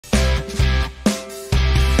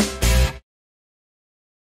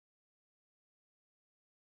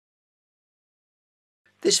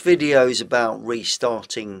This video is about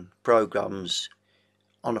restarting programs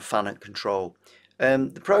on a Fanuc Control.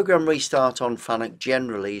 The program restart on Fanuc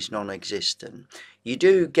generally is non-existent. You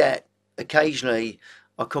do get occasionally,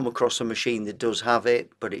 I come across a machine that does have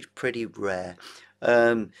it, but it's pretty rare.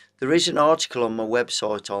 There is an article on my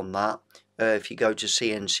website on that. If you go to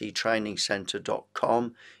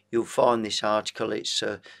cnctrainingcentre.com, you'll find this article. It's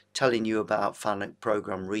telling you about Fanuc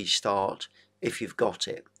program restart if you've got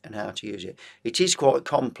it and how to use it. It is quite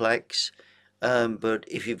complex, but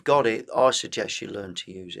if you've got it, I suggest you learn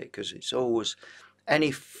to use it, because it's always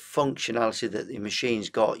any functionality that the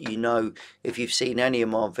machine's got. You know, if you've seen any of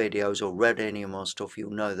my videos or read any of my stuff,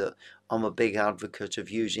 you'll know that I'm a big advocate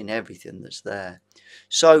of using everything that's there.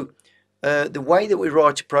 So the way that we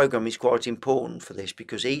write a program is quite important for this,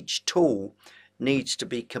 because each tool needs to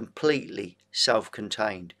be completely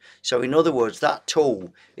self-contained. So in other words, that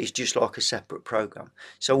tool is just like a separate program.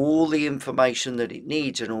 So all the information that it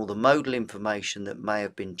needs and all the modal information that may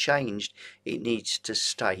have been changed, it needs to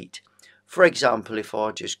state. For example, if I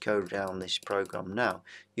just go down this program now,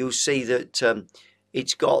 you'll see that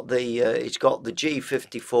it's got the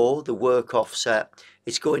G54, the work offset.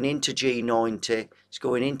 It's going into G90. It's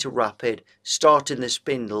going into rapid, starting the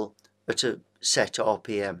spindle at a set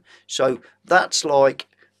RPM. So that's like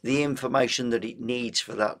the information that it needs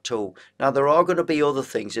for that tool. Now there are going to be other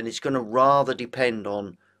things, and it's going to rather depend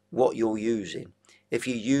on what you're using. If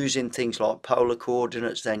you're using things like polar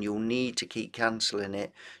coordinates, then you'll need to keep cancelling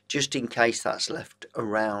it just in case that's left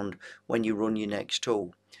around when you run your next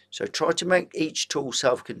tool. So try to make each tool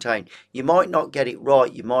self-contained. You might not get it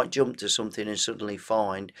right, you might jump to something and suddenly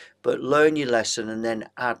find, but learn your lesson and then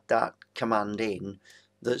add that command in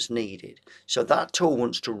that's needed. So that tool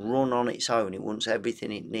wants to run on its own. It wants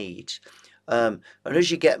everything it needs. And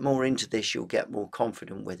as you get more into this, you'll get more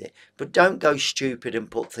confident with it. But don't go stupid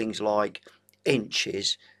and put things like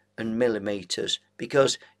inches and millimeters,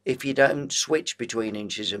 because if you don't switch between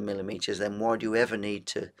inches and millimeters, then why do you ever need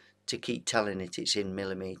to keep telling it it's in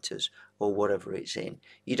millimeters or whatever it's in?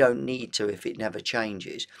 You don't need to if it never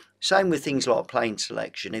changes. Same with things like plane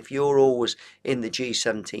selection. If you're always in the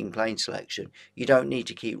G17 plane selection, you don't need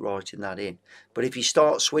to keep writing that in. But if you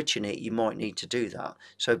start switching it, you might need to do that.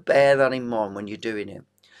 So bear that in mind when you're doing it.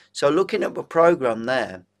 So looking at the program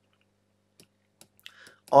there,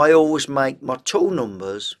 I always make my tool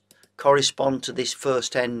numbers correspond to this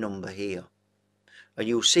first N number here. And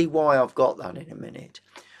you'll see why I've got that in a minute.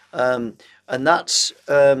 And that's,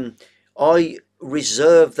 I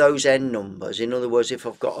reserve those N numbers. In other words, if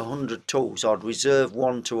I've got 100 tools, I'd reserve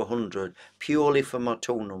 1 to 100 purely for my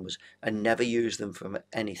tool numbers and never use them for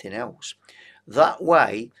anything else. That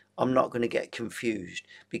way, I'm not going to get confused,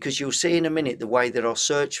 because you'll see in a minute the way that I'll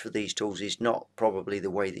search for these tools is not probably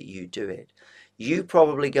the way that you do it. You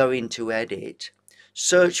probably go into edit,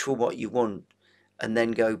 search for what you want, and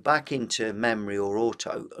then go back into memory or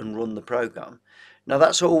auto and run the program. Now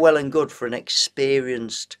that's all well and good for an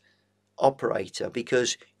experienced operator,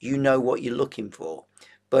 because you know what you're looking for.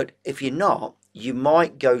 But if you're not, you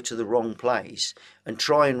might go to the wrong place and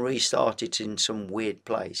try and restart it in some weird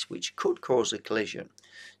place, which could cause a collision.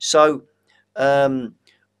 So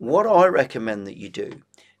what I recommend that you do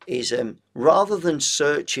is rather than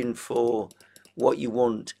searching for what you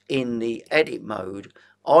want in the edit mode,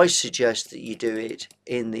 I suggest that you do it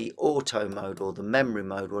in the auto mode or the memory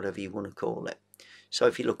mode, whatever you want to call it. So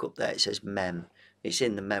if you look up there, it says mem. It's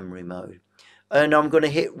in the memory mode. And I'm going to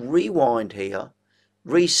hit rewind here.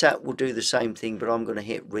 Reset will do the same thing, but I'm going to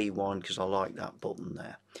hit rewind because I like that button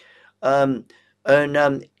there.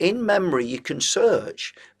 In memory, you can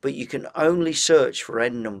search, but you can only search for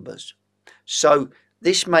N numbers. So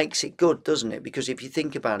this makes it good, doesn't it? Because if you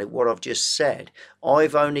think about it, what I've just said,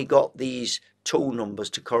 I've only got these tool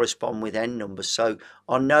numbers to correspond with N numbers. So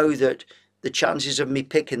I know that the chances of me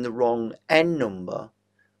picking the wrong N number,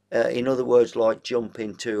 in other words, like jump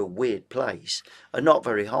into a weird place, are not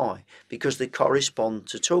very high, because they correspond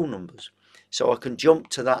to tool numbers. So I can jump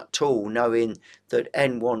to that tool knowing that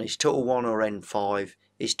N1 is tool 1 or N5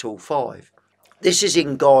 is tool 5. This is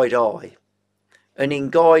in Guide I. And in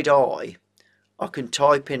Guide I can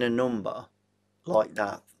type in a number like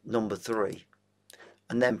that, number 3,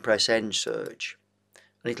 and then press N search,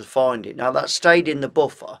 and it'll find it. Now that stayed in the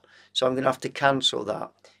buffer, so I'm going to have to cancel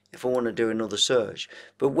that if I want to do another search.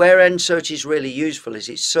 But where N search is really useful is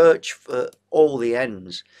it search for all the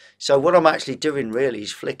N's. So what I'm actually doing really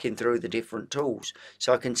is flicking through the different tools,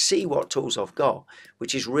 so I can see what tools I've got,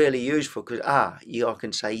 which is really useful, because I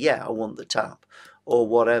can say, yeah, I want the tap or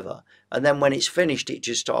whatever, and then when it's finished it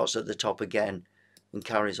just starts at the top again and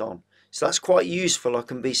carries on. So that's quite useful. I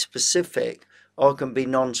can be specific or I can be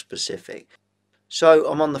non-specific. So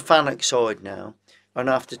I'm on the Fanuc side now, and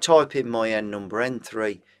I have to type in my N number,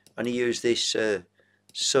 N3, and I use this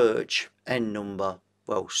search N number,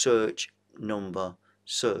 well, search number,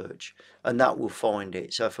 search, and that will find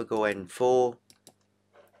it. So if I go N4,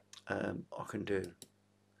 I can do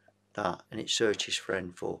that, and it searches for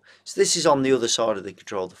N4. So this is on the other side of the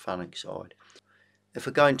control, the Fanuc side. If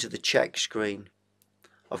I go into the check screen,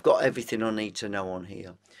 I've got everything I need to know on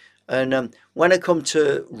here. And when I come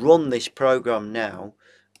to run this program now,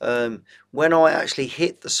 when I actually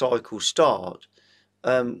hit the cycle start,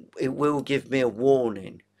 it will give me a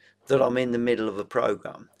warning that I'm in the middle of a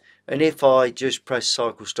program. And if I just press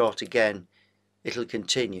cycle start again, it'll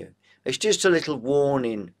continue. It's just a little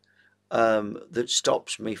warning that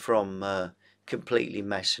stops me from completely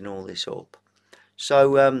messing all this up.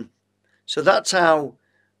 So so that's how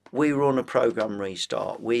we run a program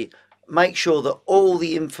restart. We make sure that all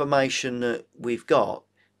the information that we've got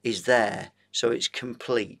is there, so it's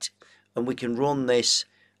complete, and we can run this,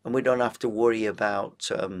 and we don't have to worry about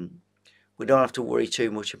too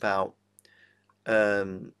much about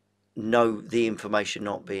the information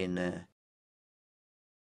not being there.